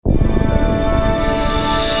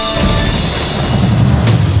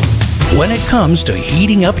When it comes to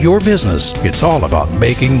heating up your business, it's all about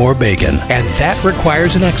making more bacon, and that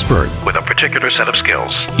requires an expert with a particular set of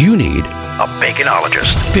skills. You need a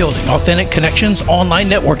baconologist. Building authentic connections, online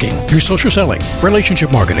networking, your social selling,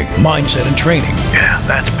 relationship marketing, mindset and training. Yeah,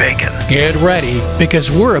 that's bacon. Get ready,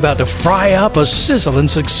 because we're about to fry up a sizzling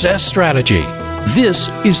success strategy. This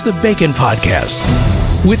is the Bacon Podcast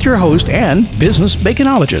with your host and business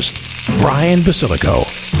baconologist, Brian Basilico.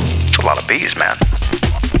 It's a lot of bees, man.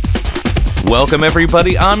 Welcome,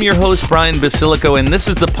 everybody. I'm your host, Brian Basilico, and this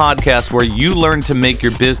is the podcast where you learn to make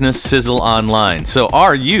your business sizzle online. So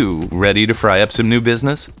are you ready to fry up some new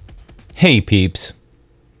business? Hey, peeps.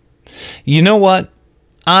 You know what?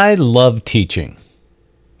 I love teaching.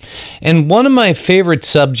 And one of my favorite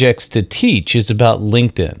subjects to teach is about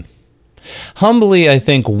LinkedIn. Humbly, I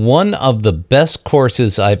think one of the best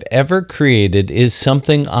courses I've ever created is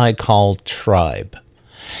something I call Tribe.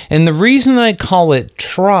 And the reason I call it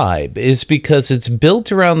Tribe is because it's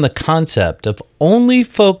built around the concept of only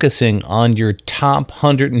focusing on your top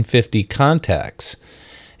 150 contacts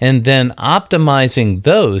and then optimizing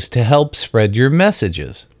those to help spread your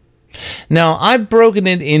messages. Now, I've broken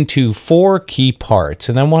it into 4 key parts,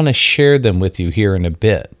 and I want to share them with you here in a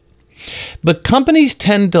bit. But companies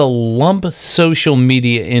tend to lump social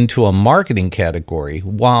media into a marketing category,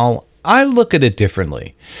 while I look at it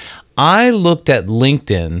differently. I looked at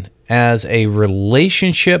LinkedIn as a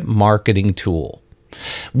relationship marketing tool.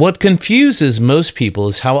 What confuses most people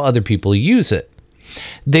is how other people use it.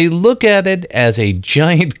 They look at it as a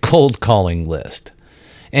giant cold calling list,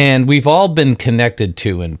 and we've all been connected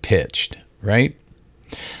to and pitched, right?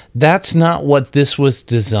 That's not what this was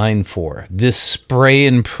designed for, this spray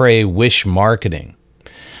and pray wish marketing.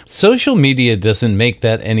 Social media doesn't make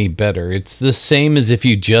that any better. It's the same as if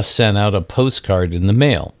you just sent out a postcard in the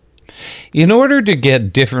mail. In order to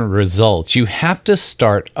get different results, you have to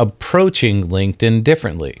start approaching LinkedIn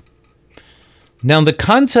differently. Now, the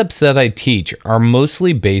concepts that I teach are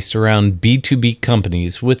mostly based around B2b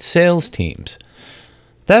companies with sales teams.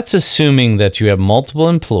 That's assuming that you have multiple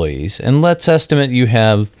employees, and let's estimate you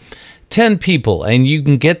have 10 people, and you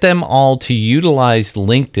can get them all to utilize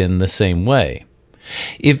LinkedIn the same way.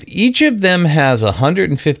 If each of them has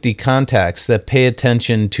 150 contacts that pay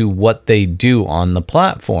attention to what they do on the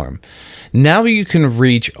platform, now you can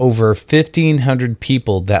reach over 1,500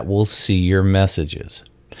 people that will see your messages.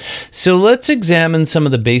 So let's examine some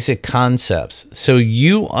of the basic concepts so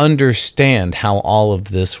you understand how all of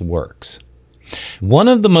this works. One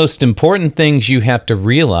of the most important things you have to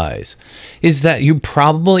realize is that you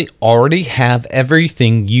probably already have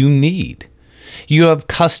everything you need. You have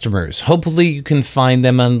customers. Hopefully you can find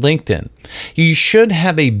them on LinkedIn. You should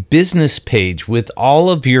have a business page with all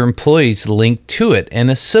of your employees linked to it and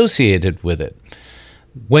associated with it.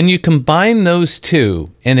 When you combine those two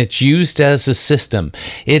and it's used as a system,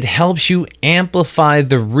 it helps you amplify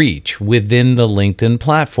the reach within the LinkedIn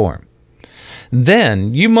platform.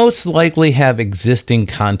 Then you most likely have existing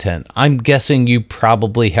content. I'm guessing you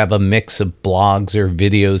probably have a mix of blogs or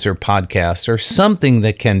videos or podcasts or something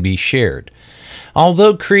that can be shared.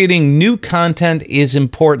 Although creating new content is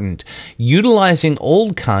important, utilizing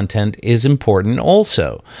old content is important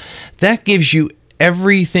also. That gives you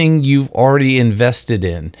everything you've already invested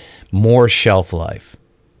in, more shelf life.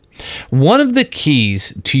 One of the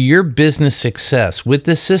keys to your business success with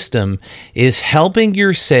the system is helping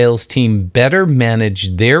your sales team better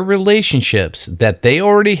manage their relationships that they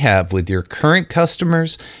already have with your current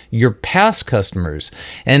customers, your past customers,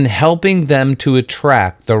 and helping them to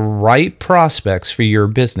attract the right prospects for your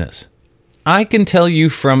business. I can tell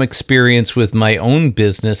you from experience with my own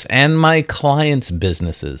business and my clients'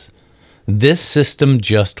 businesses, this system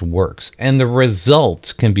just works, and the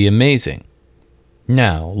results can be amazing.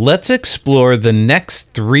 Now, let's explore the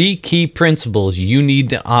next 3 key principles you need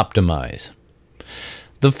to optimize.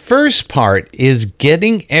 The first part is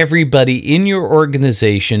getting everybody in your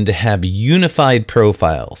organization to have unified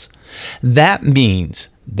profiles. That means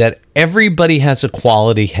that everybody has a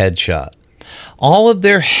quality headshot. All of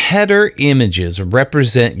their header images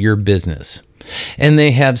represent your business, and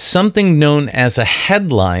they have something known as a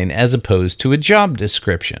headline as opposed to a job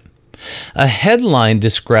description. A headline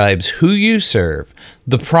describes who you serve,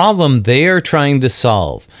 the problem they are trying to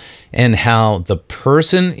solve, and how the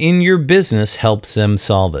person in your business helps them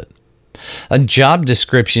solve it. A job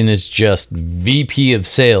description is just VP of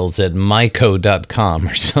Sales at myco.com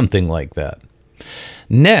or something like that.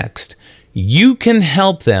 Next, you can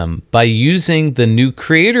help them by using the new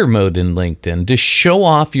creator mode in LinkedIn to show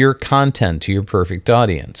off your content to your perfect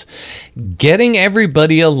audience. Getting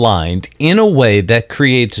everybody aligned in a way that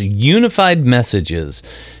creates unified messages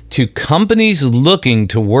to companies looking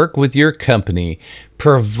to work with your company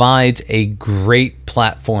provides a great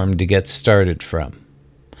platform to get started from.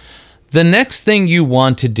 The next thing you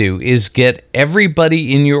want to do is get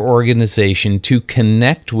everybody in your organization to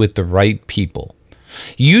connect with the right people.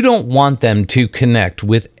 You don't want them to connect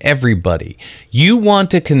with everybody. You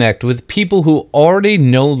want to connect with people who already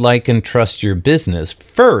know, like, and trust your business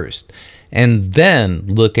first, and then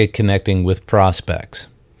look at connecting with prospects.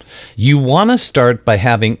 You want to start by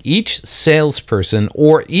having each salesperson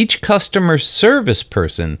or each customer service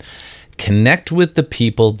person connect with the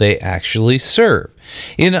people they actually serve.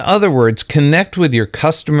 In other words, connect with your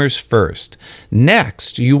customers first.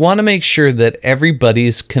 Next, you want to make sure that everybody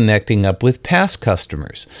is connecting up with past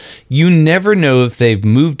customers. You never know if they've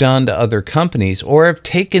moved on to other companies or have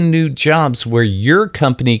taken new jobs where your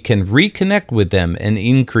company can reconnect with them and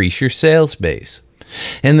increase your sales base.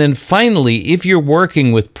 And then finally, if you're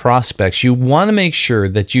working with prospects, you want to make sure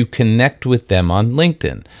that you connect with them on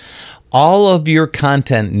LinkedIn. All of your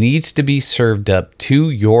content needs to be served up to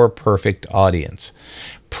your perfect audience.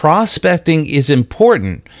 Prospecting is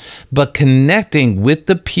important, but connecting with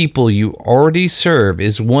the people you already serve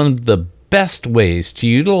is one of the best ways to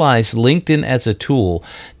utilize LinkedIn as a tool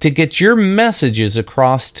to get your messages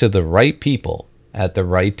across to the right people at the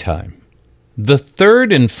right time. The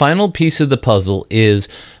third and final piece of the puzzle is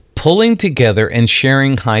pulling together and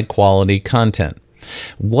sharing high-quality content.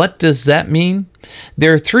 What does that mean?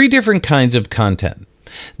 There are 3 different kinds of content.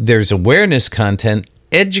 There's awareness content,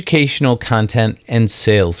 educational content, and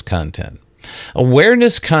sales content.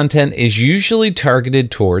 Awareness content is usually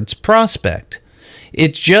targeted towards prospect.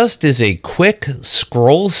 It just is a quick,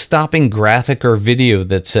 scroll-stopping graphic or video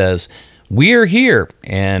that says, "We are here,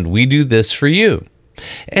 and we do this for you."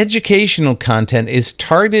 Educational content is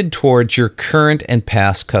targeted towards your current and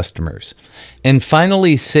past customers. And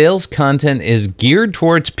finally, sales content is geared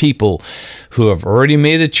towards people who have already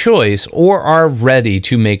made a choice or are ready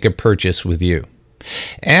to make a purchase with you.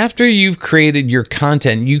 After you've created your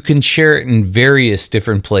content, you can share it in various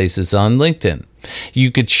different places on LinkedIn.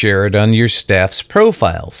 You could share it on your staff's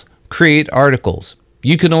profiles, create articles.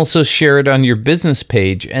 You can also share it on your business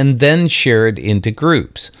page and then share it into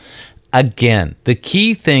groups. Again, the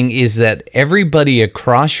key thing is that everybody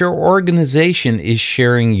across your organization is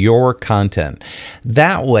sharing your content.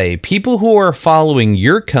 That way, people who are following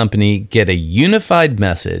your company get a unified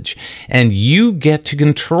message, and you get to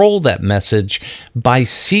control that message by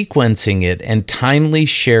sequencing it and timely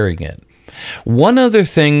sharing it. One other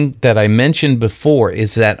thing that I mentioned before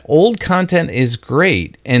is that old content is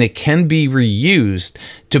great and it can be reused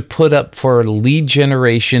to put up for lead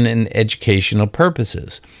generation and educational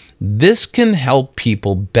purposes. This can help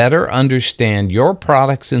people better understand your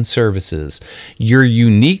products and services, your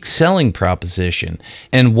unique selling proposition,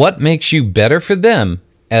 and what makes you better for them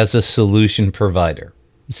as a solution provider.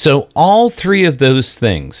 So all 3 of those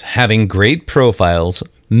things, having great profiles,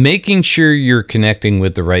 making sure you're connecting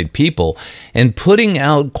with the right people, and putting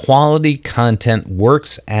out quality content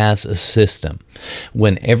works as a system.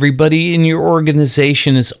 When everybody in your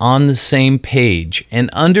organization is on the same page and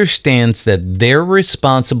understands that they're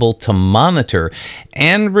responsible to monitor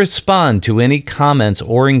and respond to any comments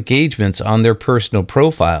or engagements on their personal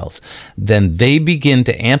profiles, then they begin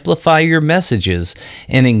to amplify your messages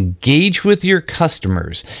and engage with your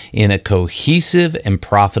customers in a cohesive and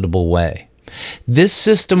profitable way. This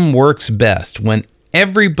system works best when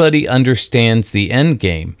everybody understands the end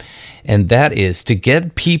game, and that is to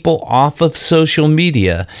get people off of social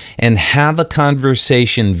media and have a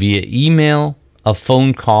conversation via email, a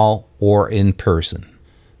phone call, or in person.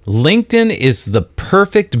 LinkedIn is the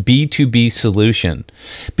perfect B2b solution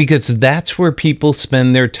because that's where people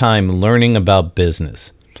spend their time learning about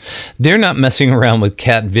business. They're not messing around with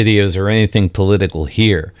cat videos or anything political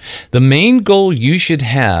here. The main goal you should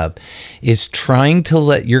have is trying to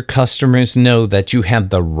let your customers know that you have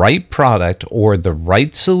the right product or the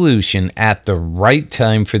right solution at the right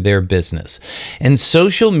time for their business. And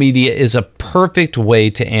social media is a perfect way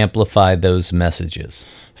to amplify those messages.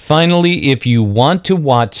 Finally, if you want to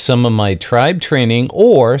watch some of my tribe training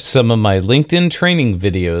or some of my LinkedIn training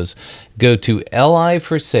videos, go to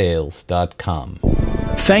liforsales.com.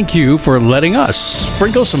 Thank you for letting us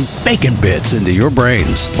sprinkle some bacon bits into your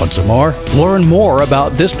brains. Want some more? Learn more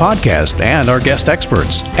about this podcast and our guest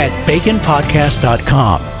experts at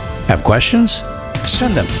baconpodcast.com. Have questions?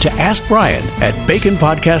 Send them to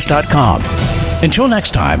askbrian@baconpodcast.com. Until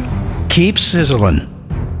next time, keep sizzling.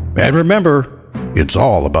 And remember, it's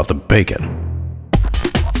all about the bacon.